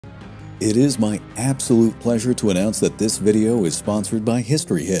It is my absolute pleasure to announce that this video is sponsored by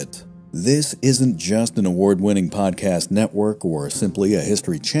History Hit. This isn't just an award-winning podcast network or simply a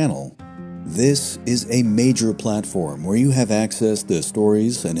history channel. This is a major platform where you have access to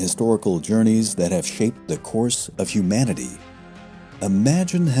stories and historical journeys that have shaped the course of humanity.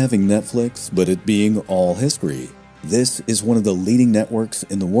 Imagine having Netflix, but it being all history. This is one of the leading networks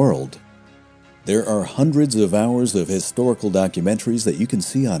in the world. There are hundreds of hours of historical documentaries that you can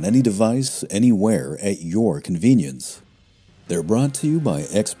see on any device, anywhere, at your convenience. They're brought to you by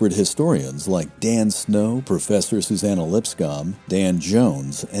expert historians like Dan Snow, Professor Susanna Lipscomb, Dan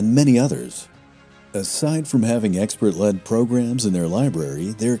Jones, and many others. Aside from having expert-led programs in their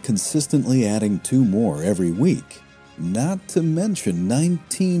library, they're consistently adding 2 more every week. Not to mention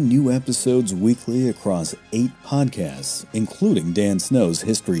 19 new episodes weekly across 8 podcasts, including Dan Snow's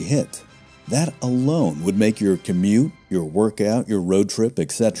History Hit. That alone would make your commute, your workout, your road trip,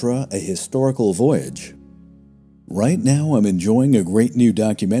 etc. a historical voyage. Right now I'm enjoying a great new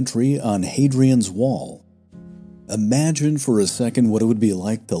documentary on Hadrian's Wall. Imagine for a second what it would be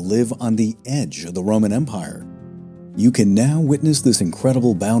like to live on the edge of the Roman Empire. You can now witness this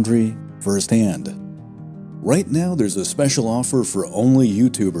incredible boundary firsthand. Right now there's a special offer for only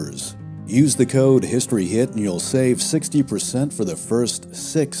YouTubers. Use the code HISTORYHIT and you'll save 60% for the first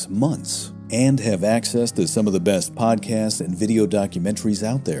 6 months and have access to some of the best podcasts and video documentaries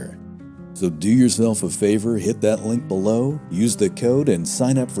out there. So do yourself a favor, hit that link below, use the code, and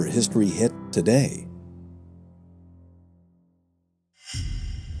sign up for History Hit today.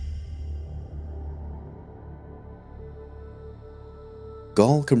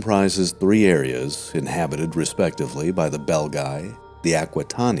 Gaul comprises 3 areas, inhabited respectively by the Belgae, the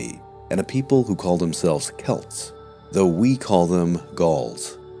Aquitani, and a people who call themselves Celts, though we call them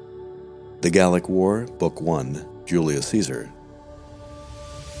Gauls. The Gallic War, Book 1, Julius Caesar.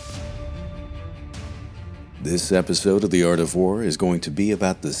 This episode of The Art of War is going to be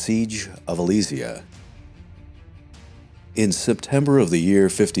about the Siege of Alesia. In September of the year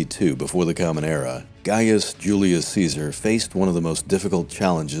 52 before the Common Era, Gaius Julius Caesar faced one of the most difficult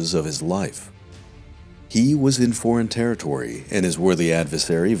challenges of his life. He was in foreign territory, and his worthy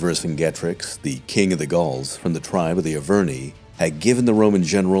adversary Vercingetorix, the King of the Gauls from the tribe of the Arverni, had given the Roman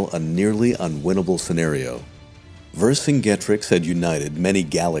general a nearly unwinnable scenario. Vercingetorix had united many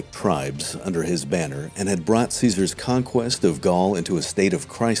Gallic tribes under his banner and had brought Caesar's conquest of Gaul into a state of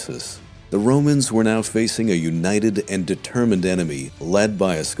crisis. The Romans were now facing a united and determined enemy led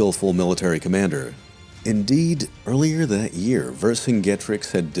by a skillful military commander. Indeed, earlier that year,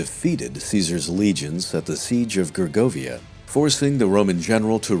 Vercingetorix had defeated Caesar's legions at the siege of Gergovia, forcing the Roman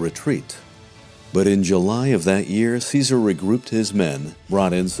general to retreat. But in July of that year, Caesar regrouped his men,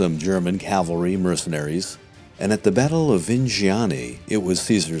 brought in some German cavalry mercenaries, and at the Battle of Vercingetorix, it was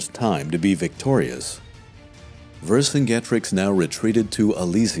Caesar's time to be victorious. Vercingetorix now retreated to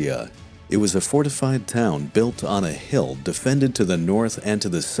Alesia. It was a fortified town built on a hill defended to the north and to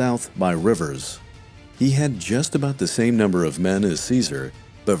the south by rivers. He had just about the same number of men as Caesar,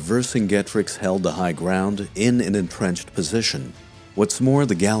 but Vercingetorix held the high ground in an entrenched position. What's more,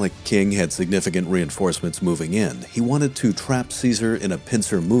 the Gallic king had significant reinforcements moving in. He wanted to trap Caesar in a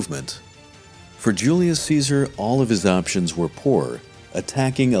pincer movement. For Julius Caesar, all of his options were poor.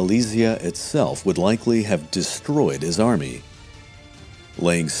 Attacking Alesia itself would likely have destroyed his army.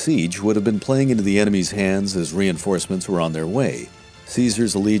 Laying siege would have been playing into the enemy's hands as reinforcements were on their way.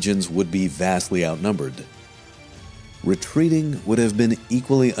 Caesar's legions would be vastly outnumbered. Retreating would have been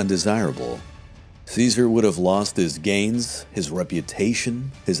equally undesirable. Caesar would have lost his gains, his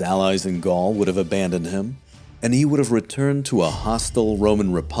reputation, his allies in Gaul would have abandoned him, and he would have returned to a hostile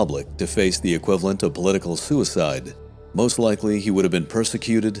Roman Republic to face the equivalent of political suicide. Most likely, he would have been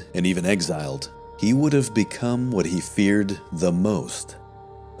persecuted and even exiled. He would have become what he feared the most: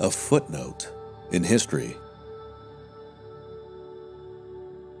 a footnote in history.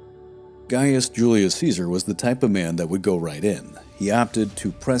 Gaius Julius Caesar was the type of man that would go right in. He opted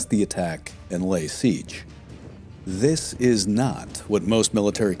to press the attack and lay siege. This is not what most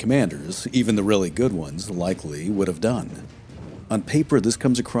military commanders, even the really good ones, likely would have done. On paper, this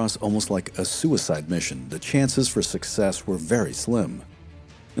comes across almost like a suicide mission. The chances for success were very slim.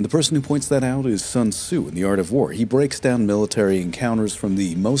 And the person who points that out is Sun Tzu in The Art of War. He breaks down military encounters from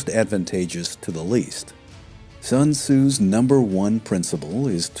the most advantageous to the least. Sun Tzu's #1 principle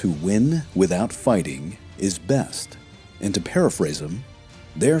is to win without fighting is best. And to paraphrase him,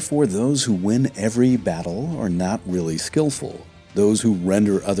 therefore those who win every battle are not really skillful. Those who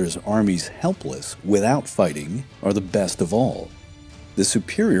render others' armies helpless without fighting are the best of all. The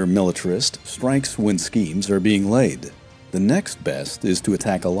superior militarist strikes when schemes are being laid. The next best is to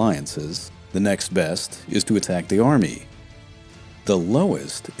attack alliances. The next best is to attack the army. The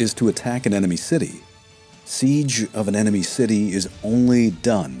lowest is to attack an enemy city. Siege of an enemy city is only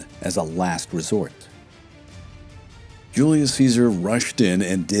done as a last resort. Julius Caesar rushed in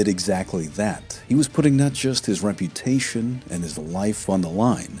and did exactly that. He was putting not just his reputation and his life on the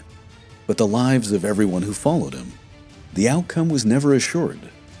line, but the lives of everyone who followed him. The outcome was never assured.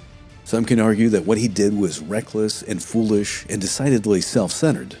 Some can argue that what he did was reckless and foolish and decidedly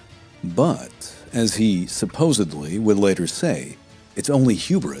self-centered. But, as he supposedly would later say, it's only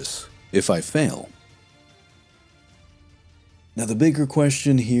hubris if I fail. Now the bigger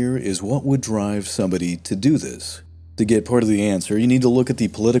question here is what would drive somebody to do this? To get part of the answer, you need to look at the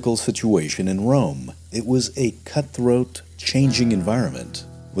political situation in Rome. It was a cutthroat, changing environment.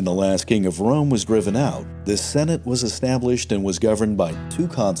 When the last king of Rome was driven out, the Senate was established and was governed by 2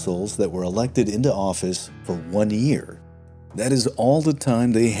 consuls that were elected into office for 1 year. That is all the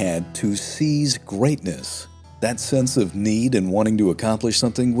time they had to seize greatness. That sense of need and wanting to accomplish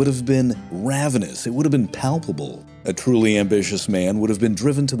something would have been ravenous. It would have been palpable. A truly ambitious man would have been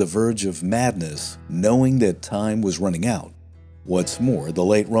driven to the verge of madness, knowing that time was running out. What's more, the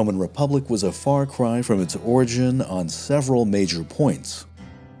late Roman Republic was a far cry from its origin on several major points.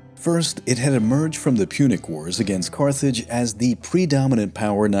 First, it had emerged from the Punic Wars against Carthage as the predominant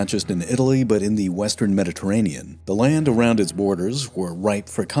power not just in Italy but in the Western Mediterranean. The land around its borders were ripe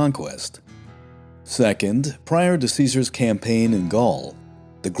for conquest. Second, prior to Caesar's campaign in Gaul,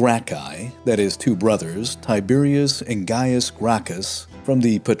 the Gracchi, that is 2 brothers, Tiberius and Gaius Gracchus, from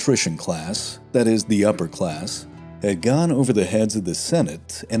the patrician class, that is the upper class, had gone over the heads of the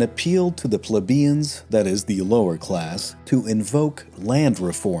Senate and appealed to the plebeians, that is the lower class, to invoke land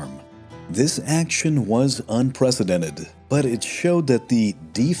reform. This action was unprecedented, but it showed that the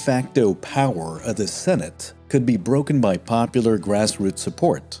de facto power of the Senate could be broken by popular grassroots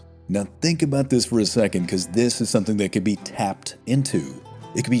support. Now think about this for a second, because this is something that could be tapped into.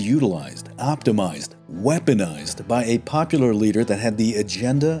 It could be utilized, optimized, weaponized by a popular leader that had the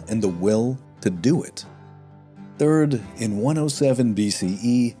agenda and the will to do it. Third, in 107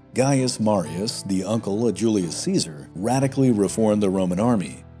 B.C.E., Gaius Marius, the uncle of Julius Caesar, radically reformed the Roman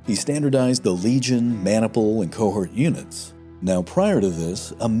army. He standardized the legion, maniple, and cohort units. Now prior to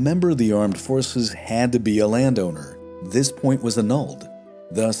this, a member of the armed forces had to be a landowner. This point was annulled.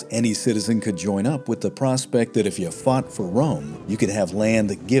 Thus, any citizen could join up with the prospect that if you fought for Rome, you could have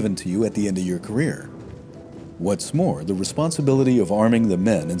land given to you at the end of your career. What's more, the responsibility of arming the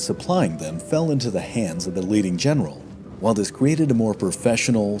men and supplying them fell into the hands of the leading general. While this created a more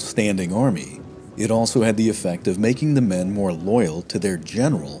professional, standing army, it also had the effect of making the men more loyal to their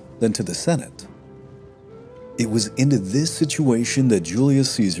general than to the Senate. It was into this situation that Julius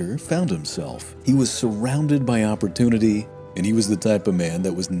Caesar found himself. He was surrounded by opportunity, and he was the type of man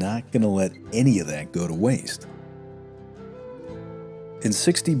that was not going to let any of that go to waste. In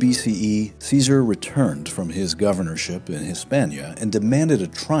 60 B.C.E., Caesar returned from his governorship in Hispania and demanded a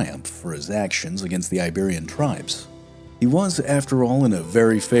triumph for his actions against the Iberian tribes. He was, after all, in a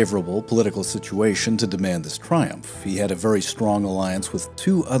very favorable political situation to demand this triumph. He had a very strong alliance with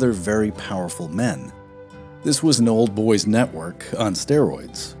 2 other very powerful men. This was an old boys network on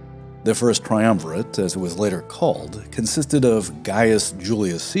steroids. The first triumvirate, as it was later called, consisted of Gaius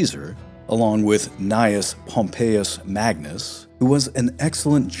Julius Caesar, along with Gnaeus Pompeius Magnus, who was an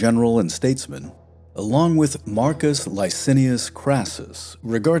excellent general and statesman, along with Marcus Licinius Crassus,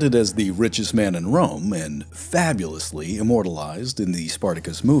 regarded as the richest man in Rome and fabulously immortalized in the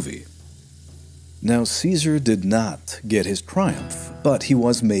Spartacus movie. Now, Caesar did not get his triumph, but he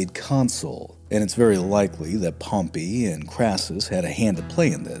was made consul, and it's very likely that Pompey and Crassus had a hand to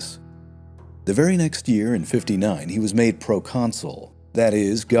play in this. The very next year, in 59, he was made proconsul, that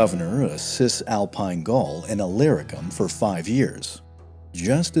is, governor of Cisalpine Gaul and Illyricum for 5 years.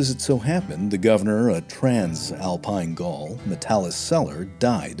 Just as it so happened, the governor of Transalpine Gaul, Metellus Celer,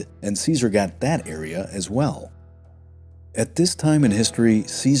 died, and Caesar got that area as well. At this time in history,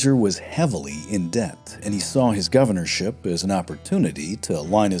 Caesar was heavily in debt, and he saw his governorship as an opportunity to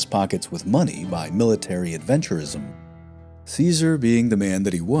line his pockets with money by military adventurism. Caesar, being the man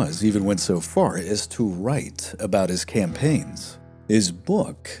that he was, even went so far as to write about his campaigns. His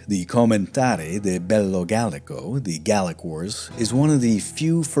book, the Commentare de Bello Gallico, the Gallic Wars, is one of the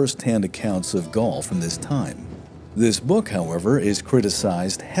few first-hand accounts of Gaul from this time. This book, however, is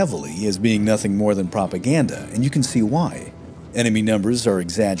criticized heavily as being nothing more than propaganda, and you can see why. Enemy numbers are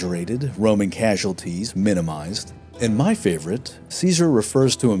exaggerated, Roman casualties minimized, and my favorite, Caesar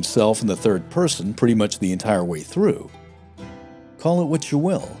refers to himself in the third person pretty much the entire way through. Call it what you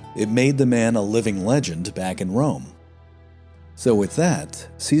will, it made the man a living legend back in Rome. So with that,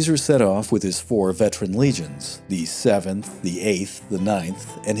 Caesar set off with his 4 veteran legions, the 7th, the 8th, the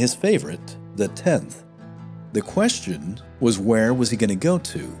 9th, and his favorite, the 10th. The question was, where was he going to go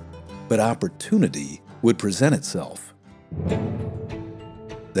to? But opportunity would present itself.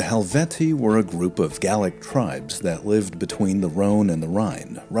 The Helvetii were a group of Gallic tribes that lived between the Rhone and the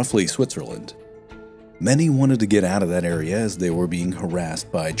Rhine, roughly Switzerland. Many wanted to get out of that area as they were being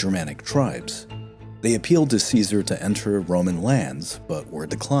harassed by Germanic tribes. They appealed to Caesar to enter Roman lands, but were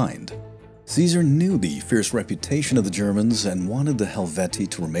declined. Caesar knew the fierce reputation of the Germans and wanted the Helvetii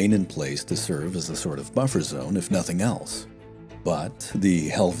to remain in place to serve as a sort of buffer zone, if nothing else. But the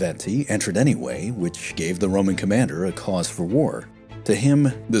Helvetii entered anyway, which gave the Roman commander a cause for war. To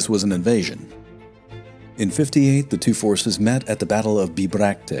him, this was an invasion. In 58, the two forces met at the Battle of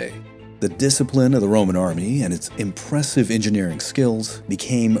Bibracte. The discipline of the Roman army and its impressive engineering skills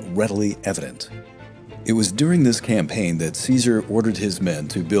became readily evident. It was during this campaign that Caesar ordered his men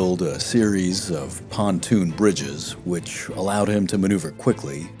to build a series of pontoon bridges, which allowed him to maneuver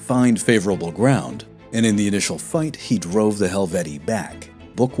quickly, find favorable ground, and in the initial fight, he drove the Helvetii back.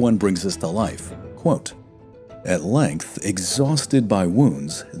 Book 1 brings this to life. Quote, "At length, exhausted by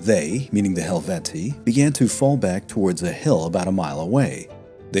wounds, they, meaning the Helvetii, began to fall back towards a hill about a mile away.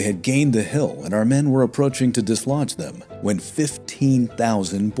 They had gained the hill, and our men were approaching to dislodge them, when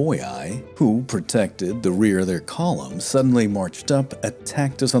 15,000 Boii, who protected the rear of their column, suddenly marched up,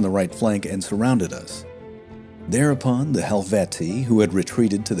 attacked us on the right flank, and surrounded us. Thereupon, the Helvetii, who had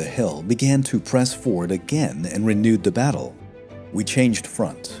retreated to the hill, began to press forward again and renewed the battle. We changed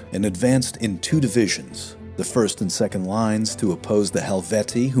front and advanced in 2 divisions, the first and second lines to oppose the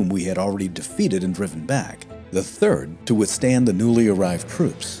Helvetii, whom we had already defeated and driven back, the third to withstand the newly arrived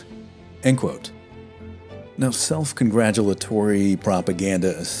troops." End quote. Now, self-congratulatory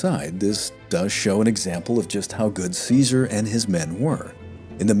propaganda aside, this does show an example of just how good Caesar and his men were.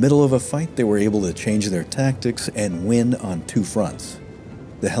 In the middle of a fight, they were able to change their tactics and win on 2 fronts.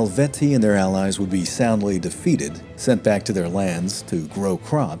 The Helvetii and their allies would be soundly defeated, sent back to their lands to grow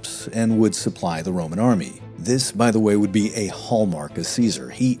crops, and would supply the Roman army. This, by the way, would be a hallmark of Caesar.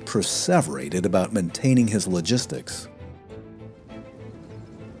 He perseverated about maintaining his logistics.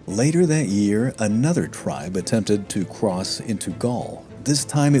 Later that year, another tribe attempted to cross into Gaul. This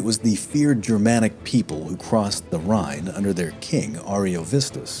time it was the feared Germanic people who crossed the Rhine under their king,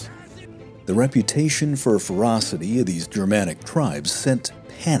 Ariovistus. The reputation for ferocity of these Germanic tribes sent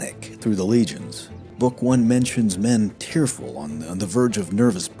panic through the legions. Book 1 mentions men tearful on the verge of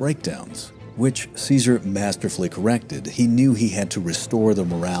nervous breakdowns, which Caesar masterfully corrected. He knew he had to restore the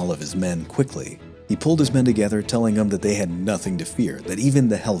morale of his men quickly. He pulled his men together, telling them that they had nothing to fear, that even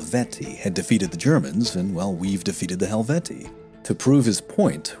the Helvetii had defeated the Germans, and, well, we've defeated the Helvetii. To prove his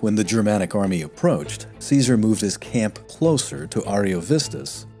point, when the Germanic army approached, Caesar moved his camp closer to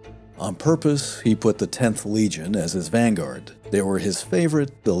Ariovistus. On purpose, he put the 10th Legion as his vanguard. They were his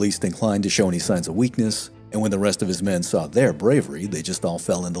favorite, the least inclined to show any signs of weakness, and when the rest of his men saw their bravery, they just all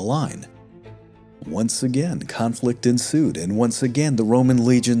fell into line. Once again, conflict ensued, and once again the Roman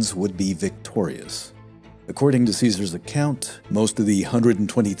legions would be victorious. According to Caesar's account, most of the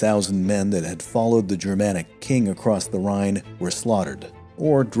 120,000 men that had followed the Germanic king across the Rhine were slaughtered,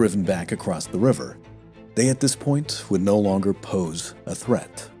 or driven back across the river. They at this point would no longer pose a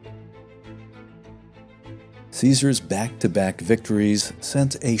threat. Caesar's back-to-back victories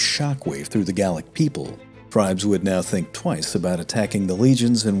sent a shockwave through the Gallic people. Tribes would now think twice about attacking the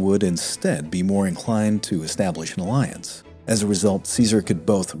legions and would instead be more inclined to establish an alliance. As a result, Caesar could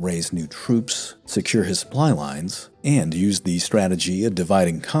both raise new troops, secure his supply lines, and use the strategy of divide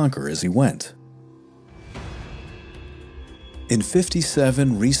and conquer as he went. In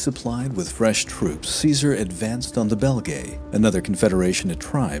 57, resupplied with fresh troops, Caesar advanced on the Belgae, another confederation of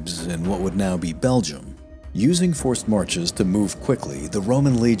tribes in what would now be Belgium. Using forced marches to move quickly, the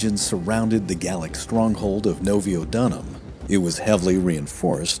Roman legions surrounded the Gallic stronghold of Noviodunum. It was heavily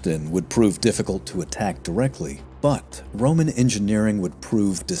reinforced and would prove difficult to attack directly, but Roman engineering would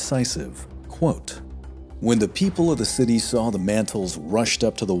prove decisive. Quote, "When the people of the city saw the mantles rushed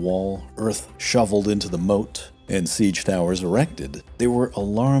up to the wall, earth shoveled into the moat, and siege towers erected, they were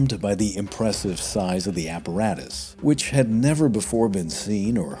alarmed by the impressive size of the apparatus, which had never before been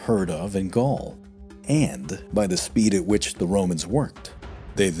seen or heard of in Gaul, and by the speed at which the Romans worked.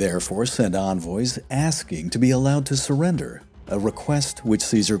 They therefore sent envoys asking to be allowed to surrender, a request which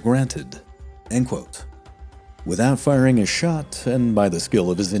Caesar granted." End quote. Without firing a shot, and by the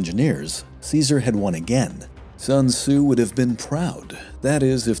skill of his engineers, Caesar had won again. Sun Tzu would have been proud, that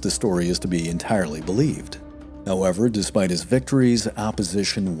is, if the story is to be entirely believed. However, despite his victories,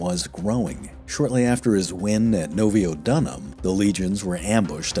 opposition was growing. Shortly after his win at Noviodunum, the legions were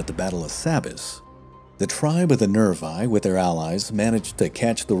ambushed at the Battle of Sabis. The tribe of the Nervi, with their allies, managed to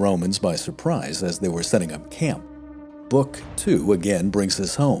catch the Romans by surprise as they were setting up camp. Book 2 again brings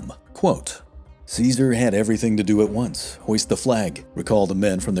this home. Quote, Caesar had everything to do at once: hoist the flag, recall the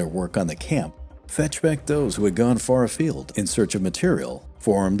men from their work on the camp, fetch back those who had gone far afield in search of material,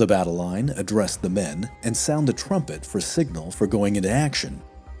 form the battle line, address the men, and sound the trumpet for signal for going into action.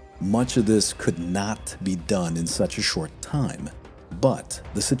 Much of this could not be done in such a short time, but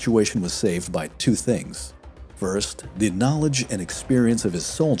the situation was saved by two things. First, the knowledge and experience of his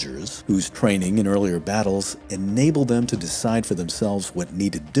soldiers, whose training in earlier battles enabled them to decide for themselves what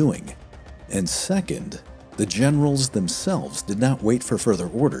needed doing. And second, the generals themselves did not wait for further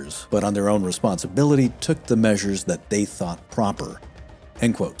orders, but on their own responsibility took the measures that they thought proper.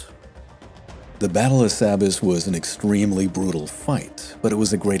 End quote. The Battle of Sabis was an extremely brutal fight, but it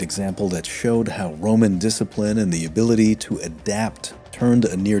was a great example that showed how Roman discipline and the ability to adapt turned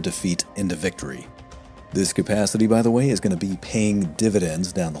a near defeat into victory. This capacity, by the way, is going to be paying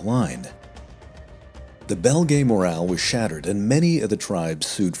dividends down the line. The Belgae morale was shattered, and many of the tribes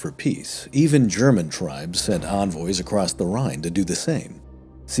sued for peace. Even German tribes sent envoys across the Rhine to do the same.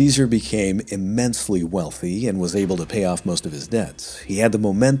 Caesar became immensely wealthy and was able to pay off most of his debts. He had the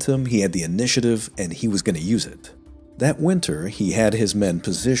momentum, he had the initiative, and he was going to use it. That winter, he had his men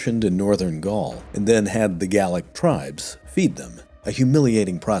positioned in northern Gaul, and then had the Gallic tribes feed them, a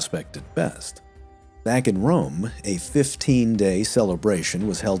humiliating prospect at best. Back in Rome, a 15-day celebration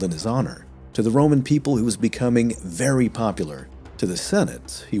was held in his honor. To the Roman people, he was becoming very popular. To the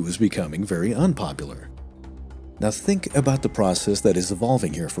Senate, he was becoming very unpopular. Now think about the process that is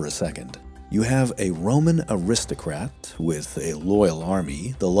evolving here for a second. You have a Roman aristocrat with a loyal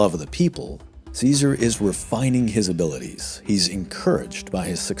army, the love of the people. Caesar is refining his abilities. He's encouraged by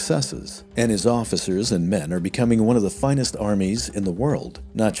his successes, and his officers and men are becoming one of the finest armies in the world,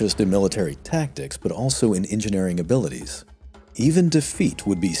 not just in military tactics, but also in engineering abilities. Even defeat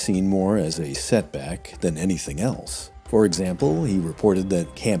would be seen more as a setback than anything else. For example, he reported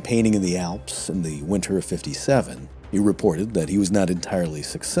that campaigning in the Alps in the winter of 57, he reported that he was not entirely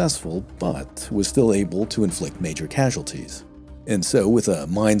successful, but was still able to inflict major casualties. And so, with a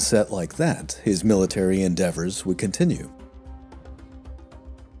mindset like that, his military endeavors would continue.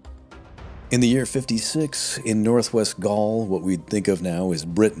 In the year 56, in northwest Gaul, what we'd think of now as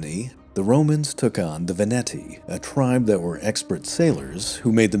Brittany, the Romans took on the Veneti, a tribe that were expert sailors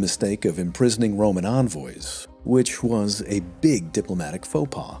who made the mistake of imprisoning Roman envoys, which was a big diplomatic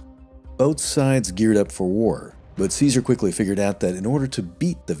faux pas. Both sides geared up for war, but Caesar quickly figured out that in order to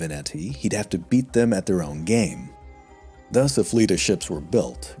beat the Veneti, he'd have to beat them at their own game. Thus, a fleet of ships were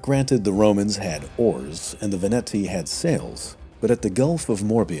built. Granted, the Romans had oars, and the Veneti had sails, but at the Gulf of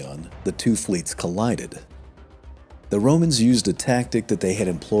Morbihan, the two fleets collided. The Romans used a tactic that they had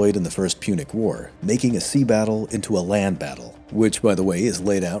employed in the First Punic War, making a sea battle into a land battle, which, by the way, is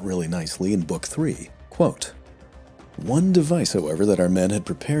laid out really nicely in Book 3. Quote, One device, however, that our men had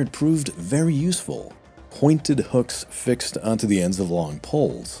prepared proved very useful. Pointed hooks fixed onto the ends of long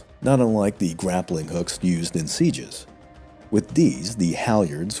poles, not unlike the grappling hooks used in sieges. With these, the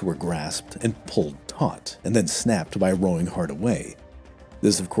halyards were grasped and pulled taut, and then snapped by rowing hard away.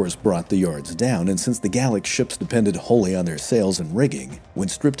 This, of course, brought the yards down, and since the Gallic ships depended wholly on their sails and rigging, when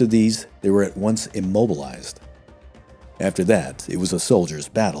stripped of these, they were at once immobilized. After that, it was a soldier's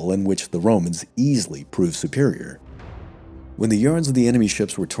battle in which the Romans easily proved superior. When the yards of the enemy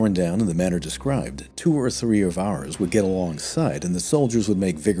ships were torn down in the manner described, 2 or 3 of ours would get alongside, and the soldiers would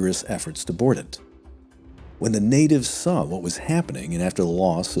make vigorous efforts to board it. When the natives saw what was happening, and after the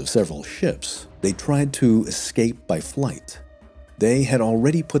loss of several ships, they tried to escape by flight. They had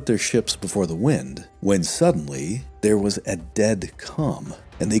already put their ships before the wind, when suddenly there was a dead calm,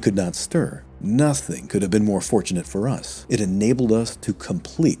 and they could not stir. Nothing could have been more fortunate for us. It enabled us to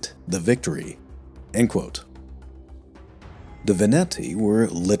complete the victory. End quote. The Veneti were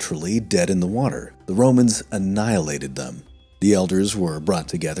literally dead in the water. The Romans annihilated them. The elders were brought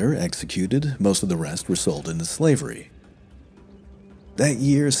together, executed, most of the rest were sold into slavery. That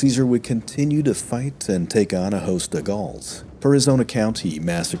year, Caesar would continue to fight and take on a host of Gauls. Per his own account, he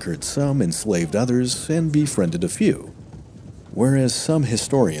massacred some, enslaved others, and befriended a few. Whereas some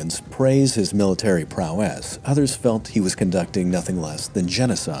historians praise his military prowess, others felt he was conducting nothing less than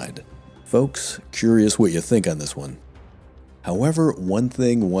genocide. Folks, curious what you think on this one. However, one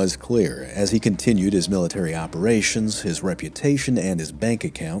thing was clear. As he continued his military operations, his reputation and his bank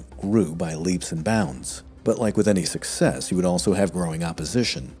account grew by leaps and bounds. But like with any success, he would also have growing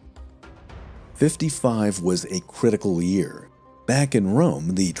opposition. 55 was a critical year. Back in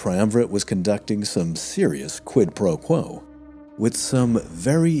Rome, the triumvirate was conducting some serious quid pro quo. With some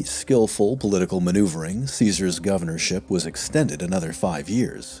very skillful political maneuvering, Caesar's governorship was extended another 5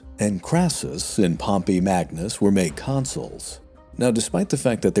 years, and Crassus and Pompey Magnus were made consuls. Now, despite the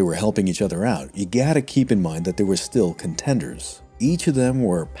fact that they were helping each other out, you gotta keep in mind that they were still contenders. Each of them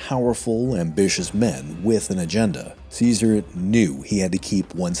were powerful, ambitious men with an agenda. Caesar knew he had to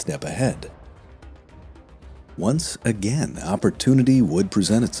keep one step ahead. Once again, opportunity would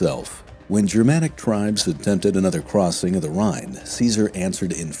present itself. When Germanic tribes attempted another crossing of the Rhine, Caesar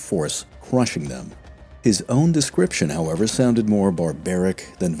answered in force, crushing them. His own description, however, sounded more barbaric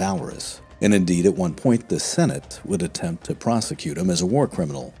than valorous, and indeed at one point the Senate would attempt to prosecute him as a war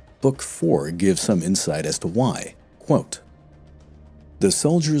criminal. Book 4 gives some insight as to why. Quote, "The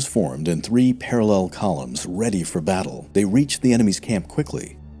soldiers formed in 3 parallel columns, ready for battle. They reached the enemy's camp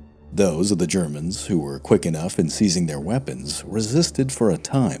quickly. Those of the Germans who were quick enough in seizing their weapons resisted for a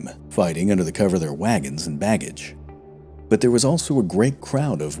time, fighting under the cover of their wagons and baggage. But there was also a great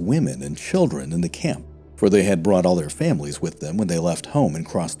crowd of women and children in the camp, for they had brought all their families with them when they left home and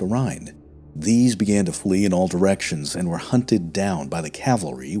crossed the Rhine. These began to flee in all directions and were hunted down by the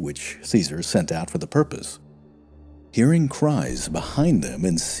cavalry which Caesar sent out for the purpose. Hearing cries behind them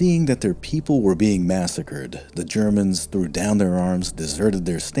and seeing that their people were being massacred, the Germans threw down their arms, deserted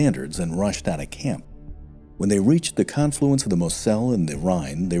their standards, and rushed out of camp. When they reached the confluence of the Moselle and the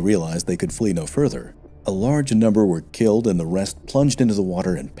Rhine, they realized they could flee no further. A large number were killed and the rest plunged into the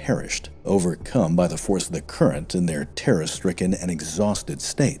water and perished, overcome by the force of the current in their terror-stricken and exhausted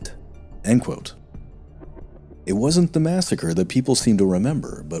state." End quote. It wasn't the massacre that people seem to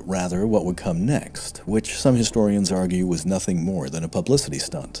remember, but rather what would come next, which some historians argue was nothing more than a publicity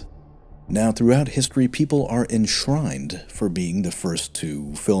stunt. Now, throughout history, people are enshrined for being the first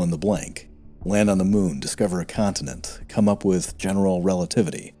to fill in the blank, land on the moon, discover a continent, come up with general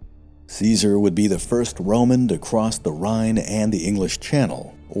relativity. Caesar would be the first Roman to cross the Rhine and the English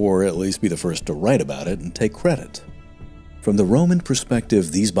Channel, or at least be the first to write about it and take credit. From the Roman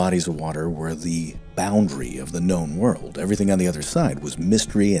perspective, these bodies of water were the boundary of the known world. Everything on the other side was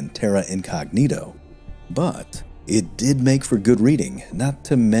mystery and terra incognito. But it did make for good reading, not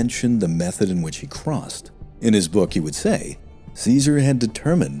to mention the method in which he crossed. In his book, he would say, Caesar had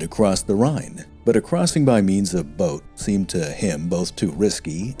determined to cross the Rhine, but a crossing by means of boat seemed to him both too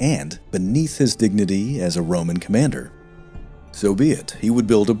risky and beneath his dignity as a Roman commander. So be it, he would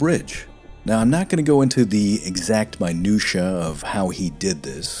build a bridge. Now, I'm not going to go into the exact minutiae of how he did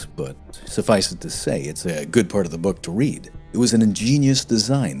this, but suffice it to say, it's a good part of the book to read. It was an ingenious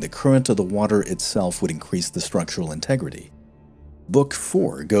design. The current of the water itself would increase the structural integrity. Book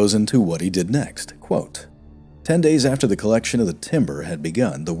 4 goes into what he did next. Quote, 10 days after the collection of the timber had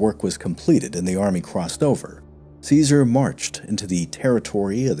begun, the work was completed and the army crossed over. Caesar marched into the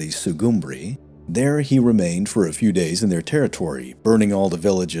territory of the Sugumbri. There he remained for a few days in their territory, burning all the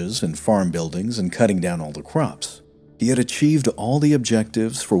villages and farm buildings and cutting down all the crops. He had achieved all the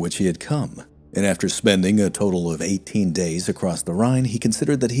objectives for which he had come, and after spending a total of 18 days across the Rhine, he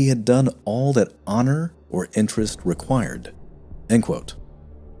considered that he had done all that honor or interest required. End quote.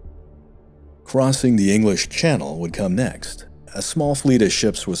 Crossing the English Channel would come next. A small fleet of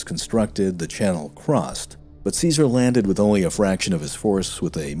ships was constructed, the channel crossed, but Caesar landed with only a fraction of his force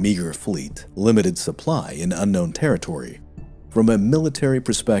with a meager fleet, limited supply, in unknown territory. From a military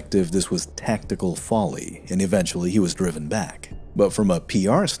perspective, this was tactical folly, and eventually he was driven back. But from a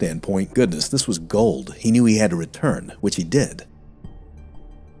PR standpoint, goodness, this was gold. He knew he had to return, which he did.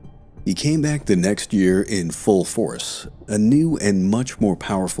 He came back the next year in full force. A new and much more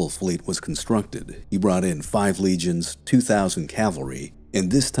powerful fleet was constructed. He brought in 5 legions, 2,000 cavalry,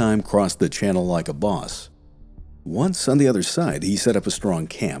 and this time crossed the channel like a boss. Once on the other side, he set up a strong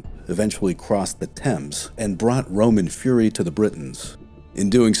camp, eventually crossed the Thames, and brought Roman fury to the Britons.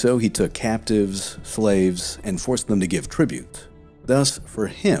 In doing so, he took captives, slaves, and forced them to give tribute. Thus, for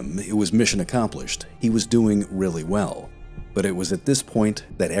him, it was mission accomplished. He was doing really well. But it was at this point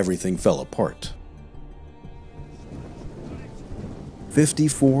that everything fell apart.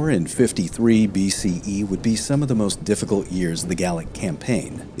 54 and 53 B.C.E. would be some of the most difficult years of the Gallic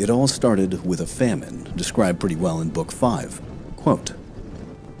campaign. It all started with a famine, described pretty well in Book 5. Quote,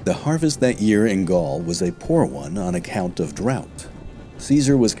 the harvest that year in Gaul was a poor one on account of drought.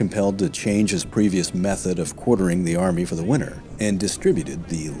 Caesar was compelled to change his previous method of quartering the army for the winter, and distributed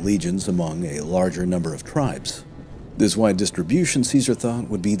the legions among a larger number of tribes. This wide distribution, Caesar thought,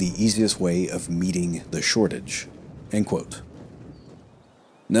 would be the easiest way of meeting the shortage. End quote.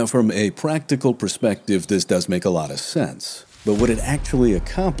 Now, from a practical perspective, this does make a lot of sense. But what it actually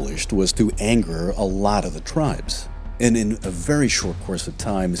accomplished was to anger a lot of the tribes. And in a very short course of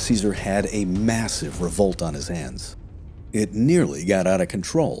time, Caesar had a massive revolt on his hands. It nearly got out of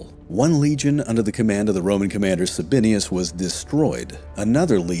control. One legion under the command of the Roman commander Sabinius was destroyed.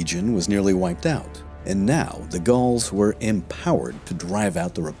 Another legion was nearly wiped out. And now the Gauls were empowered to drive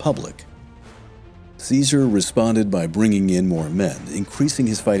out the Republic. Caesar responded by bringing in more men, increasing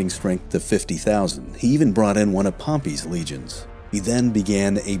his fighting strength to 50,000. He even brought in one of Pompey's legions. He then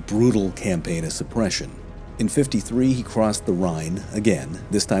began a brutal campaign of suppression. In 53, he crossed the Rhine again,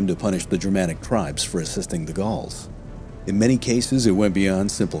 this time to punish the Germanic tribes for assisting the Gauls. In many cases, it went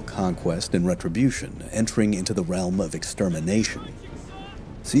beyond simple conquest and retribution, entering into the realm of extermination.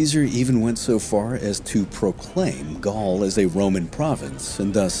 Caesar even went so far as to proclaim Gaul as a Roman province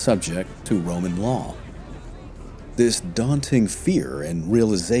and thus subject to Roman law. This daunting fear and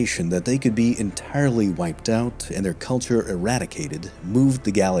realization that they could be entirely wiped out and their culture eradicated moved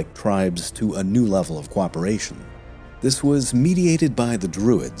the Gallic tribes to a new level of cooperation. This was mediated by the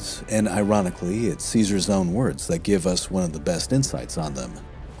Druids, and ironically, it's Caesar's own words that give us one of the best insights on them.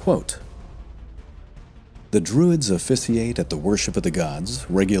 Quote, "The Druids officiate at the worship of the gods,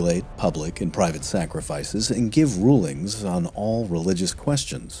 regulate public and private sacrifices, and give rulings on all religious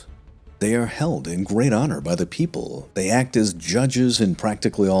questions. They are held in great honor by the people. They act as judges in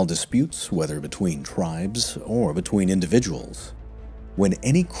practically all disputes, whether between tribes or between individuals. When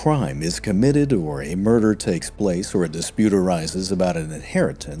any crime is committed or a murder takes place or a dispute arises about an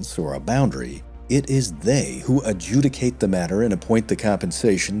inheritance or a boundary, it is they who adjudicate the matter and appoint the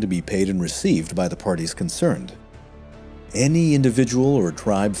compensation to be paid and received by the parties concerned. Any individual or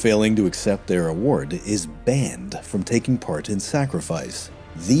tribe failing to accept their award is banned from taking part in sacrifice,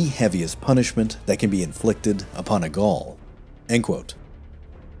 the heaviest punishment that can be inflicted upon a Gaul." End quote.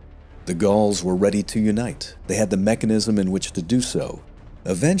 The Gauls were ready to unite. They had the mechanism in which to do so.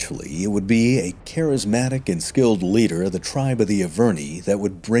 Eventually, it would be a charismatic and skilled leader of the tribe of the Averni that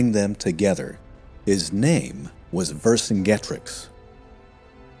would bring them together. His name was Vercingetorix.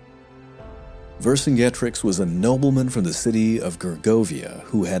 Vercingetorix was a nobleman from the city of Gergovia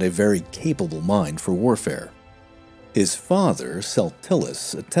who had a very capable mind for warfare. His father,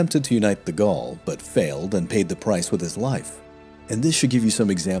 Celtillus, attempted to unite the Gaul, but failed and paid the price with his life. And this should give you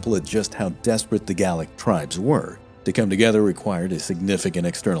some example of just how desperate the Gallic tribes were. To come together required a significant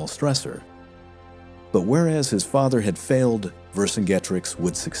external stressor. But whereas his father had failed, Vercingetorix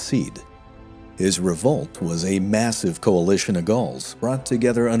would succeed. His revolt was a massive coalition of Gauls brought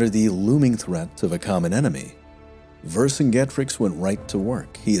together under the looming threat of a common enemy. Vercingetorix went right to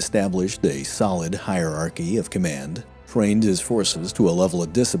work. He established a solid hierarchy of command, trained his forces to a level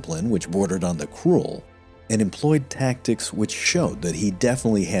of discipline which bordered on the cruel, and employed tactics which showed that he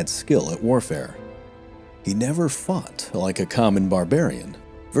definitely had skill at warfare. He never fought like a common barbarian.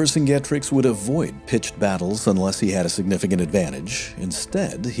 Vercingetorix would avoid pitched battles unless he had a significant advantage.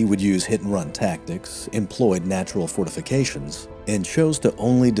 Instead, he would use hit-and-run tactics, employed natural fortifications, and chose to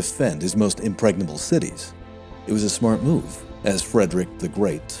only defend his most impregnable cities. It was a smart move. As Frederick the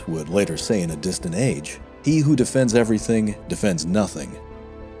Great would later say in a distant age, "He who defends everything defends nothing."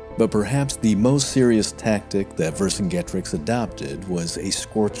 But perhaps the most serious tactic that Vercingetorix adopted was a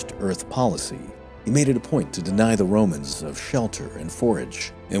scorched earth policy. He made it a point to deny the Romans of shelter and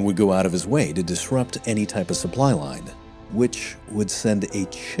forage, and would go out of his way to disrupt any type of supply line, which would send a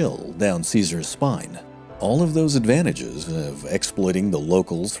chill down Caesar's spine. All of those advantages of exploiting the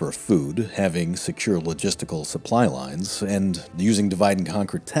locals for food, having secure logistical supply lines, and using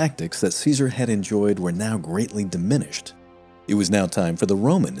divide-and-conquer tactics that Caesar had enjoyed were now greatly diminished. It was now time for the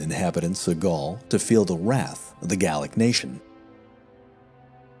Roman inhabitants of Gaul to feel the wrath of the Gallic nation.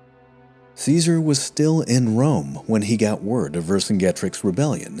 Caesar was still in Rome when he got word of Vercingetorix's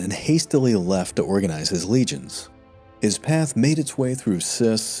rebellion and hastily left to organize his legions. His path made its way through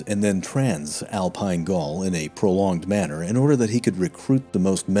Cis and then Transalpine Gaul in a prolonged manner in order that he could recruit the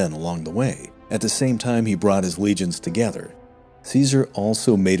most men along the way. At the same time, he brought his legions together. Caesar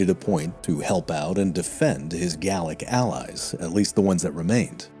also made it a point to help out and defend his Gallic allies, at least the ones that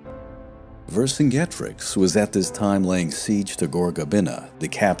remained. Vercingetorix was at this time laying siege to Gorgobina, the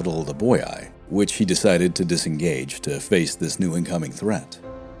capital of the Boii, which he decided to disengage to face this new incoming threat.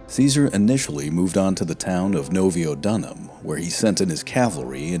 Caesar initially moved on to the town of Noviodunum, where he sent in his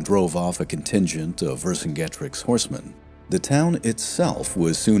cavalry and drove off a contingent of Vercingetorix's horsemen. The town itself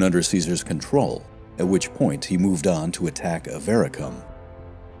was soon under Caesar's control, at which point he moved on to attack Avaricum.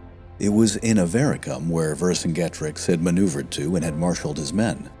 It was in Avaricum where Vercingetorix had maneuvered to and had marshaled his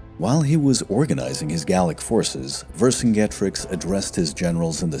men. While he was organizing his Gallic forces, Vercingetorix addressed his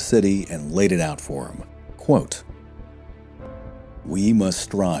generals in the city and laid it out for them. Quote, We must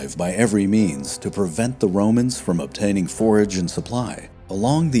strive by every means to prevent the Romans from obtaining forage and supply.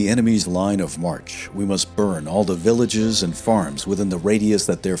 Along the enemy's line of march, we must burn all the villages and farms within the radius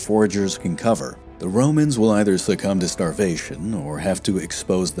that their foragers can cover. The Romans will either succumb to starvation or have to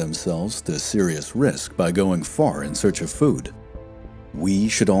expose themselves to serious risk by going far in search of food. We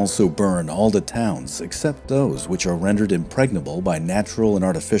should also burn all the towns except those which are rendered impregnable by natural and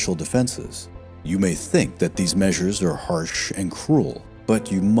artificial defenses. You may think that these measures are harsh and cruel,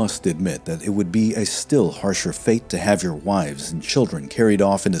 but you must admit that it would be a still harsher fate to have your wives and children carried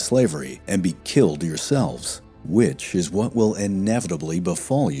off into slavery and be killed yourselves, which is what will inevitably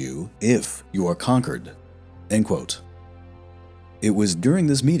befall you if you are conquered." End quote. It was during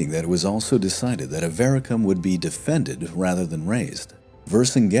this meeting that it was also decided that Avaricum would be defended rather than razed.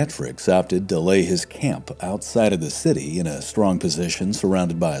 Vercingetorix opted to lay his camp outside of the city in a strong position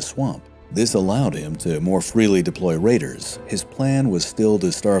surrounded by a swamp. This allowed him to more freely deploy raiders. His plan was still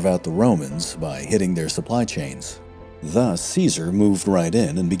to starve out the Romans by hitting their supply chains. Thus, Caesar moved right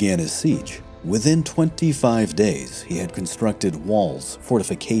in and began his siege. Within 25 days, he had constructed walls,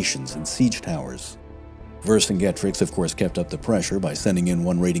 fortifications, and siege towers. Vercingetorix, of course, kept up the pressure by sending in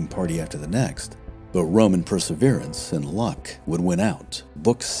one raiding party after the next. But Roman perseverance and luck would win out.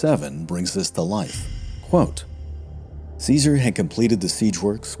 Book 7 brings this to life. Quote, "Caesar had completed the siege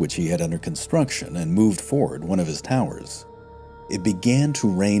works which he had under construction and moved forward one of his towers. It began to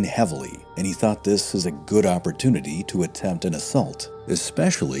rain heavily, and he thought this as a good opportunity to attempt an assault,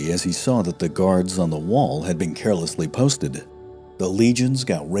 especially as he saw that the guards on the wall had been carelessly posted. The legions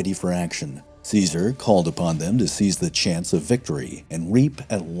got ready for action. Caesar called upon them to seize the chance of victory and reap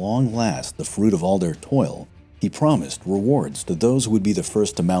at long last the fruit of all their toil. He promised rewards to those who would be the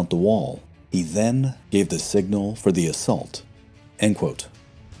first to mount the wall. He then gave the signal for the assault." End quote.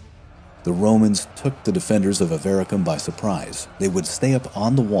 The Romans took the defenders of Avaricum by surprise. They would stay up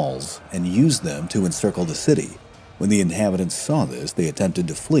on the walls and use them to encircle the city. When the inhabitants saw this, they attempted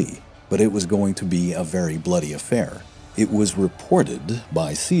to flee, but it was going to be a very bloody affair. It was reported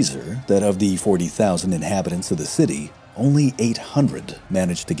by Caesar that of the 40,000 inhabitants of the city, only 800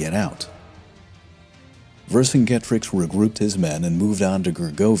 managed to get out. Vercingetorix regrouped his men and moved on to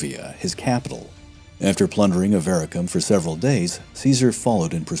Gergovia, his capital. After plundering Avaricum for several days, Caesar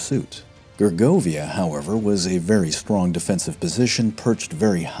followed in pursuit. Gergovia, however, was a very strong defensive position perched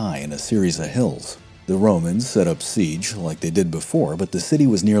very high in a series of hills. The Romans set up siege like they did before, but the city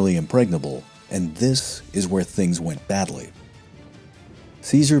was nearly impregnable, and this is where things went badly.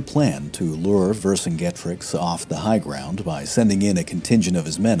 Caesar planned to lure Vercingetorix off the high ground by sending in a contingent of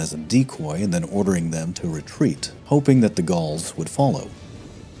his men as a decoy and then ordering them to retreat, hoping that the Gauls would follow.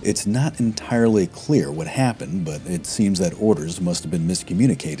 It's not entirely clear what happened, but it seems that orders must have been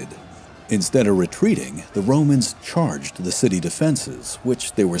miscommunicated. Instead of retreating, the Romans charged the city defenses,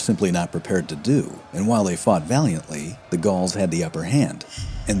 which they were simply not prepared to do, and while they fought valiantly, the Gauls had the upper hand.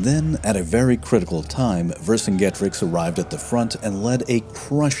 And then, at a very critical time, Vercingetorix arrived at the front and led a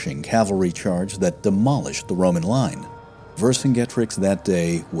crushing cavalry charge that demolished the Roman line. Vercingetorix that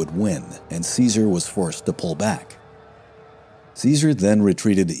day would win, and Caesar was forced to pull back. Caesar then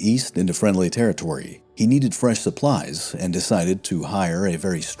retreated east into friendly territory. He needed fresh supplies and decided to hire a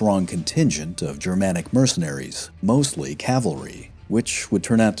very strong contingent of Germanic mercenaries, mostly cavalry, which would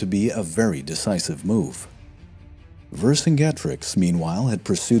turn out to be a very decisive move. Vercingetorix, meanwhile, had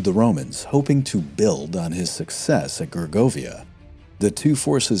pursued the Romans, hoping to build on his success at Gergovia. The two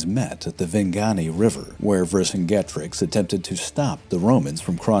forces met at the Vingani River, where Vercingetorix attempted to stop the Romans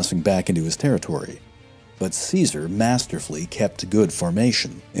from crossing back into his territory. But Caesar masterfully kept good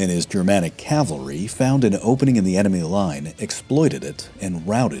formation, and his Germanic cavalry found an opening in the enemy line, exploited it, and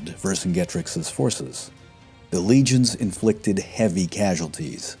routed Vercingetorix's forces. The legions inflicted heavy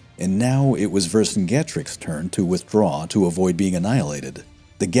casualties, and now it was Vercingetorix's turn to withdraw to avoid being annihilated.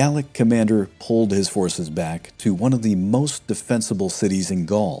 The Gallic commander pulled his forces back to one of the most defensible cities in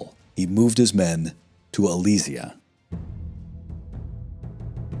Gaul. He moved his men to Alesia.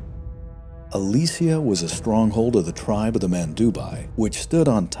 Alesia was a stronghold of the tribe of the Mandubai, which stood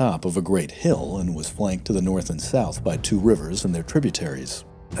on top of a great hill and was flanked to the north and south by two rivers and their tributaries.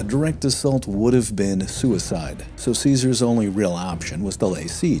 A direct assault would have been suicide, so Caesar's only real option was to lay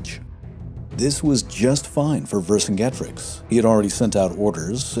siege. This was just fine for Vercingetorix. He had already sent out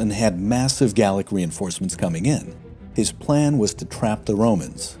orders and had massive Gallic reinforcements coming in. His plan was to trap the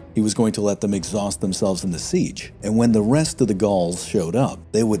Romans. He was going to let them exhaust themselves in the siege, and when the rest of the Gauls showed up,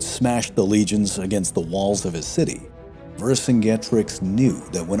 they would smash the legions against the walls of his city. Vercingetorix knew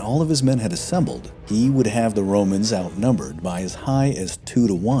that when all of his men had assembled, he would have the Romans outnumbered by as high as 2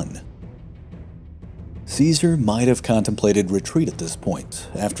 to 1. Caesar might have contemplated retreat at this point.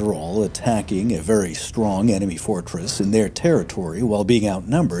 After all, attacking a very strong enemy fortress in their territory while being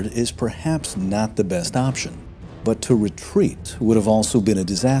outnumbered is perhaps not the best option. But to retreat would have also been a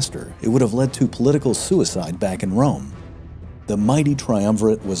disaster. It would have led to political suicide back in Rome. The mighty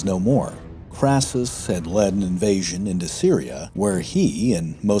triumvirate was no more. Crassus had led an invasion into Syria, where he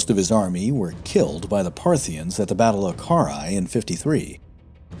and most of his army were killed by the Parthians at the Battle of Carrhae in 53.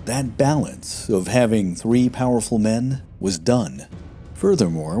 That balance of having three powerful men was done.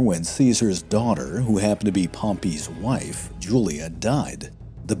 Furthermore, when Caesar's daughter, who happened to be Pompey's wife, Julia, died,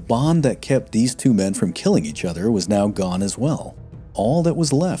 the bond that kept these two men from killing each other was now gone as well. All that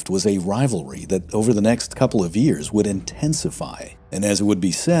was left was a rivalry that over the next couple of years would intensify, and as it would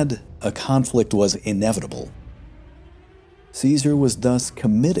be said, a conflict was inevitable. Caesar was thus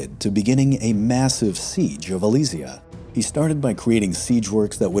committed to beginning a massive siege of Alesia. He started by creating siege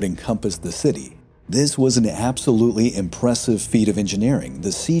works that would encompass the city. This was an absolutely impressive feat of engineering.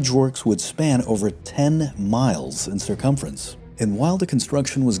 The siege works would span over 10 miles in circumference. And while the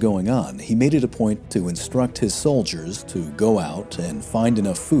construction was going on, he made it a point to instruct his soldiers to go out and find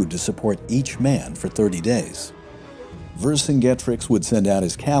enough food to support each man for 30 days. Vercingetorix would send out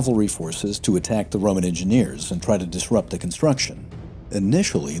his cavalry forces to attack the Roman engineers and try to disrupt the construction.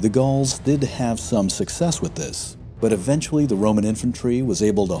 Initially, the Gauls did have some success with this, but eventually the Roman infantry was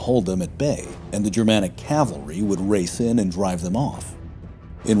able to hold them at bay, and the Germanic cavalry would race in and drive them off.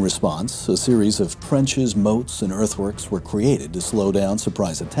 In response, a series of trenches, moats, and earthworks were created to slow down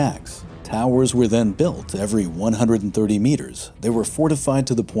surprise attacks. Towers were then built every 130 meters. They were fortified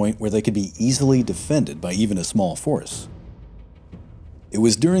to the point where they could be easily defended by even a small force. It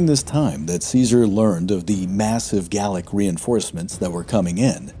was during this time that Caesar learned of the massive Gallic reinforcements that were coming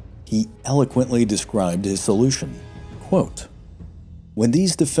in. He eloquently described his solution. Quote, "When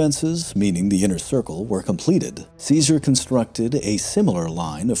these defenses, meaning the inner circle, were completed, Caesar constructed a similar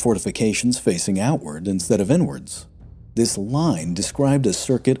line of fortifications facing outward instead of inwards. This line described a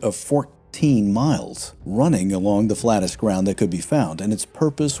circuit of 14 miles, running along the flattest ground that could be found, and its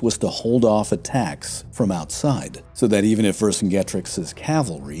purpose was to hold off attacks from outside, so that even if Vercingetorix's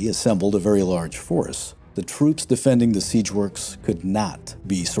cavalry assembled a very large force, the troops defending the siege works could not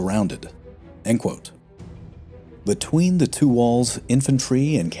be surrounded." End quote. Between the two walls,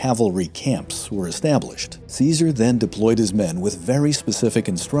 infantry and cavalry camps were established. Caesar then deployed his men with very specific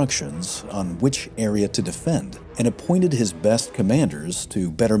instructions on which area to defend, and appointed his best commanders to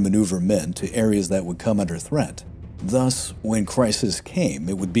better maneuver men to areas that would come under threat. Thus, when crisis came,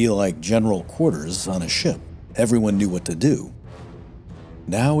 it would be like general quarters on a ship. Everyone knew what to do.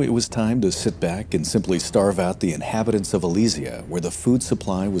 Now it was time to sit back and simply starve out the inhabitants of Alesia, where the food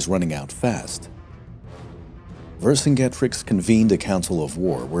supply was running out fast. Vercingetorix convened a council of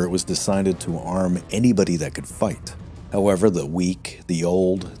war where it was decided to arm anybody that could fight. However, the weak, the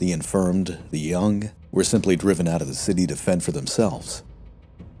old, the infirmed, the young were simply driven out of the city to fend for themselves.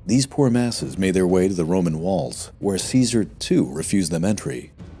 These poor masses made their way to the Roman walls, where Caesar too refused them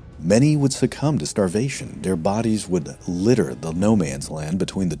entry. Many would succumb to starvation. Their bodies would litter the no-man's land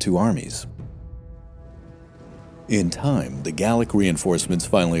between the two armies. In time, the Gallic reinforcements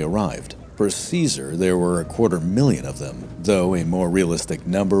finally arrived. For Caesar, there were 250,000 of them, though a more realistic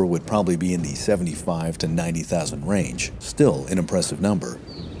number would probably be in the 75,000 to 90,000 range, still an impressive number.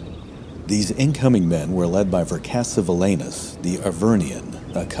 These incoming men were led by Vercingetorix, the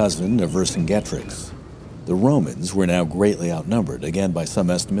Arvernian, a cousin of Vercingetorix. The Romans were now greatly outnumbered, again by some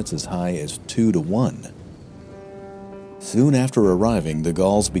estimates as high as 2 to 1. Soon after arriving, the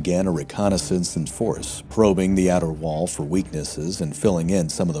Gauls began a reconnaissance in force, probing the outer wall for weaknesses and filling in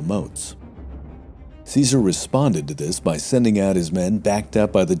some of the moats. Caesar responded to this by sending out his men backed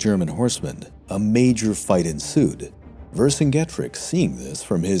up by the German horsemen. A major fight ensued. Vercingetorix, seeing this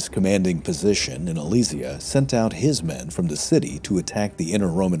from his commanding position in Alesia, sent out his men from the city to attack the inner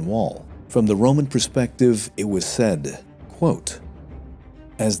Roman wall. From the Roman perspective, it was said, quote,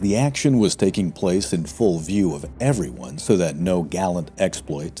 "As the action was taking place in full view of everyone so that no gallant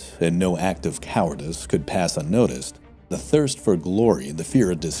exploit and no act of cowardice could pass unnoticed, the thirst for glory and the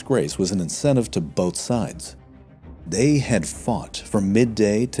fear of disgrace was an incentive to both sides. They had fought from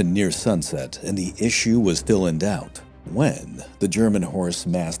midday to near sunset, and the issue was still in doubt, when the German horse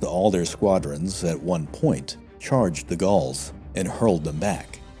massed all their squadrons at one point, charged the Gauls, and hurled them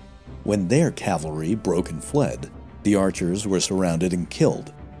back. When their cavalry broke and fled, the archers were surrounded and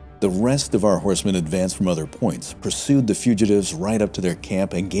killed. The rest of our horsemen advanced from other points, pursued the fugitives right up to their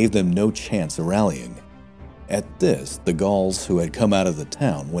camp, and gave them no chance of rallying. At this, the Gauls who had come out of the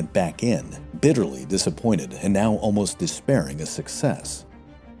town went back in, bitterly disappointed and now almost despairing of success."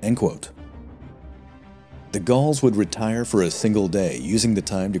 End quote. The Gauls would retire for a single day, using the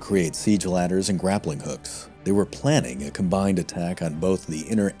time to create siege ladders and grappling hooks. They were planning a combined attack on both the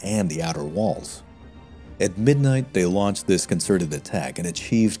inner and the outer walls. At midnight, they launched this concerted attack and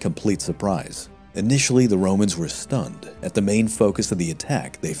achieved complete surprise. Initially, the Romans were stunned. At the main focus of the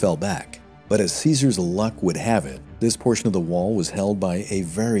attack, they fell back. But as Caesar's luck would have it, this portion of the wall was held by a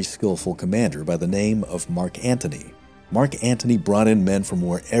very skillful commander by the name of Mark Antony. Mark Antony brought in men from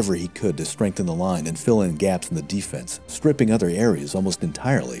wherever he could to strengthen the line and fill in gaps in the defense, stripping other areas almost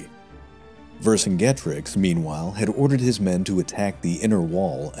entirely. Vercingetorix, meanwhile, had ordered his men to attack the inner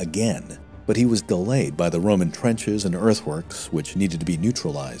wall again, but he was delayed by the Roman trenches and earthworks, which needed to be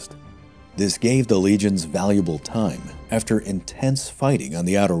neutralized. This gave the legions valuable time. After intense fighting on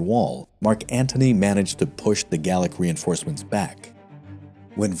the outer wall, Mark Antony managed to push the Gallic reinforcements back.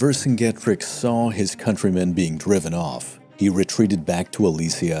 When Vercingetorix saw his countrymen being driven off, he retreated back to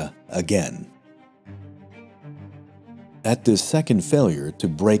Alesia again. At this second failure to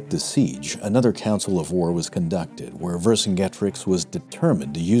break the siege, another council of war was conducted, where Vercingetorix was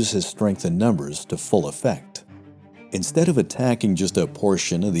determined to use his strength in numbers to full effect. Instead of attacking just a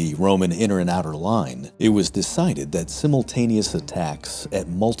portion of the Roman inner and outer line, it was decided that simultaneous attacks at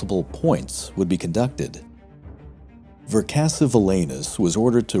multiple points would be conducted. Vercingetorix was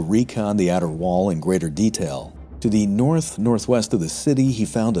ordered to recon the outer wall in greater detail. To the north-northwest of the city, he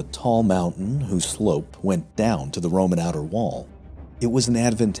found a tall mountain whose slope went down to the Roman outer wall. It was an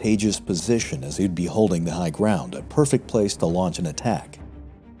advantageous position as he'd be holding the high ground, a perfect place to launch an attack.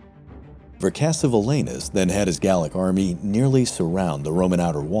 Vercingetorix then had his Gallic army nearly surround the Roman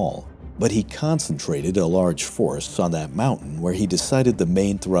outer wall, but he concentrated a large force on that mountain where he decided the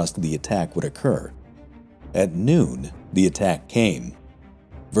main thrust of the attack would occur. At noon, the attack came.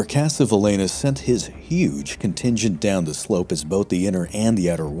 Vercingetorix sent his huge contingent down the slope as both the inner and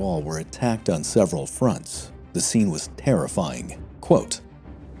the outer wall were attacked on several fronts. The scene was terrifying. Quote,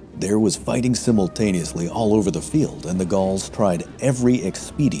 "There was fighting simultaneously all over the field, and the Gauls tried every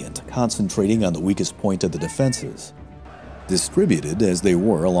expedient, concentrating on the weakest point of the defenses. Distributed as they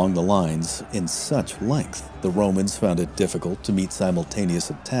were along the lines in such length, the Romans found it difficult to meet simultaneous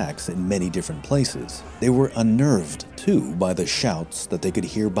attacks in many different places. They were unnerved, too, by the shouts that they could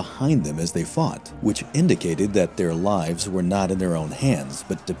hear behind them as they fought, which indicated that their lives were not in their own hands,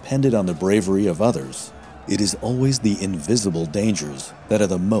 but depended on the bravery of others. It is always the invisible dangers that are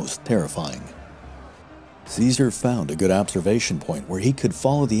the most terrifying." Caesar found a good observation point where he could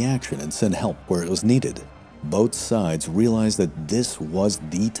follow the action and send help where it was needed. Both sides realized that this was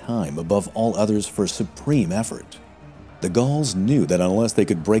the time above all others for supreme effort. The Gauls knew that unless they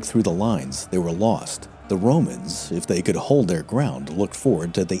could break through the lines, they were lost. The Romans, if they could hold their ground, looked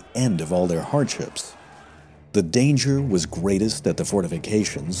forward to the end of all their hardships. The danger was greatest at the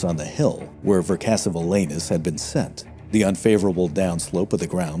fortifications on the hill where Vercingetorix had been sent. The unfavorable downslope of the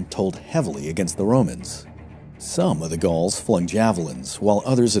ground told heavily against the Romans. Some of the Gauls flung javelins, while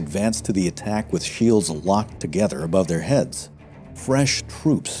others advanced to the attack with shields locked together above their heads. Fresh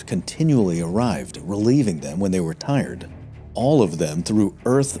troops continually arrived, relieving them when they were tired. All of them threw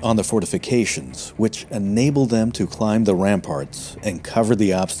earth on the fortifications, which enabled them to climb the ramparts and cover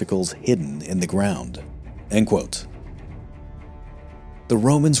the obstacles hidden in the ground. End quote. The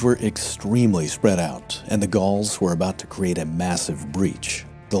Romans were extremely spread out, and the Gauls were about to create a massive breach.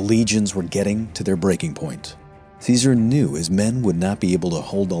 The legions were getting to their breaking point. Caesar knew his men would not be able to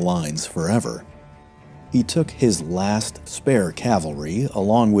hold the lines forever. He took his last spare cavalry,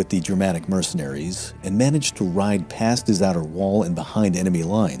 along with the Germanic mercenaries, and managed to ride past his outer wall and behind enemy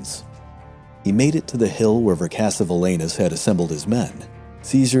lines. He made it to the hill where Vercingetorix had assembled his men.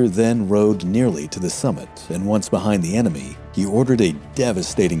 Caesar then rode nearly to the summit, and once behind the enemy, he ordered a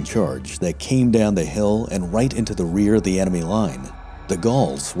devastating charge that came down the hill and right into the rear of the enemy line. The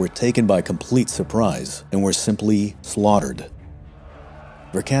Gauls were taken by complete surprise and were simply slaughtered.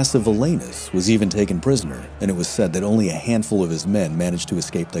 Vercingetorix was even taken prisoner, and it was said that only a handful of his men managed to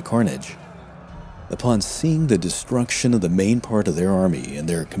escape the carnage. Upon seeing the destruction of the main part of their army and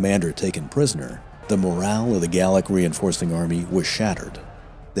their commander taken prisoner, the morale of the Gallic reinforcing army was shattered.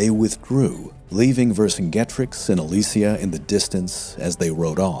 They withdrew, leaving Vercingetorix and Alesia in the distance as they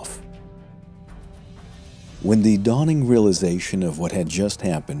rode off. When the dawning realization of what had just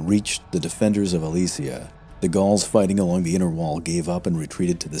happened reached the defenders of Alesia, the Gauls fighting along the inner wall gave up and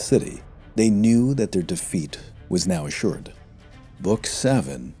retreated to the city. They knew that their defeat was now assured. Book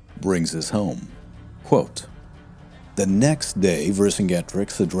 7 brings us home. Quote, "The next day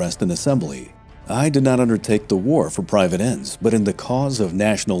Vercingetorix addressed an assembly. I did not undertake the war for private ends, but in the cause of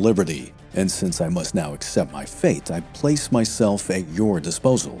national liberty, and since I must now accept my fate, I place myself at your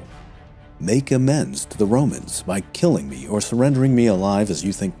disposal. Make amends to the Romans by killing me or surrendering me alive as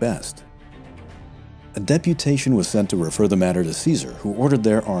you think best. A deputation was sent to refer the matter to Caesar, who ordered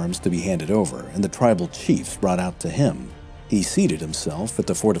their arms to be handed over, and the tribal chiefs brought out to him. He seated himself at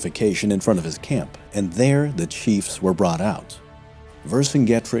the fortification in front of his camp, and there the chiefs were brought out.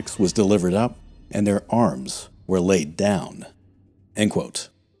 Vercingetorix was delivered up, and their arms were laid down." End quote.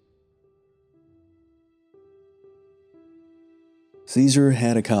 Caesar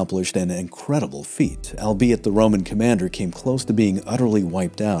had accomplished an incredible feat, albeit the Roman commander came close to being utterly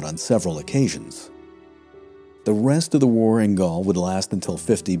wiped out on several occasions. The rest of the war in Gaul would last until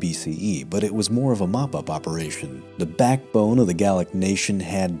 50 B.C.E., but it was more of a mop-up operation. The backbone of the Gallic nation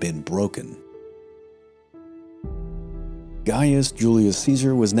had been broken. Gaius Julius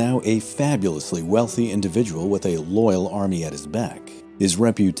Caesar was now a fabulously wealthy individual with a loyal army at his back. His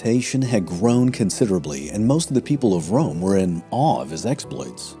reputation had grown considerably, and most of the people of Rome were in awe of his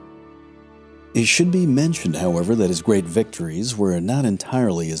exploits. It should be mentioned, however, that his great victories were not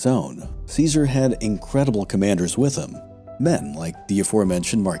entirely his own. Caesar had incredible commanders with him, men like the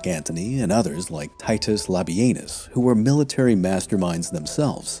aforementioned Mark Antony and others like Titus Labienus, who were military masterminds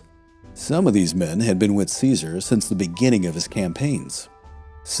themselves. Some of these men had been with Caesar since the beginning of his campaigns.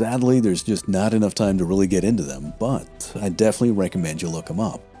 Sadly, there's just not enough time to really get into them, but I definitely recommend you look them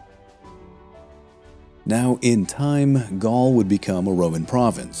up. Now, in time, Gaul would become a Roman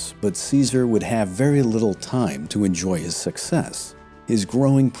province, but Caesar would have very little time to enjoy his success. His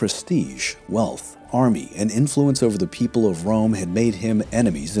growing prestige, wealth, army, and influence over the people of Rome had made him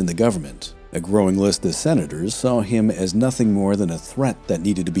enemies in the government. A growing list of senators saw him as nothing more than a threat that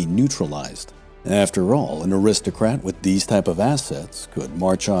needed to be neutralized. After all, an aristocrat with these type of assets could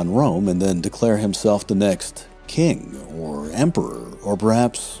march on Rome and then declare himself the next king, or emperor, or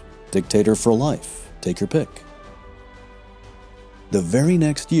perhaps dictator for life. Take your pick. The very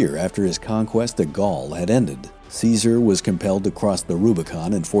next year after his conquest of Gaul had ended, Caesar was compelled to cross the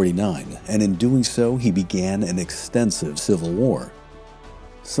Rubicon in 49, and in doing so he began an extensive civil war.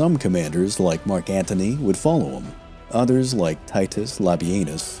 Some commanders like Mark Antony would follow him, others like Titus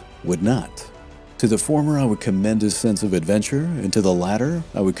Labienus would not. To the former I would commend his sense of adventure, and to the latter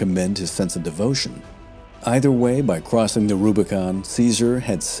I would commend his sense of devotion. Either way, by crossing the Rubicon, Caesar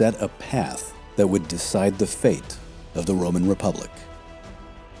had set a path that would decide the fate of the Roman Republic.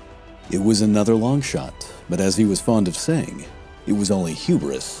 It was another long shot, but as he was fond of saying, it was only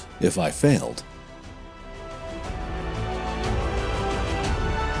hubris if I failed.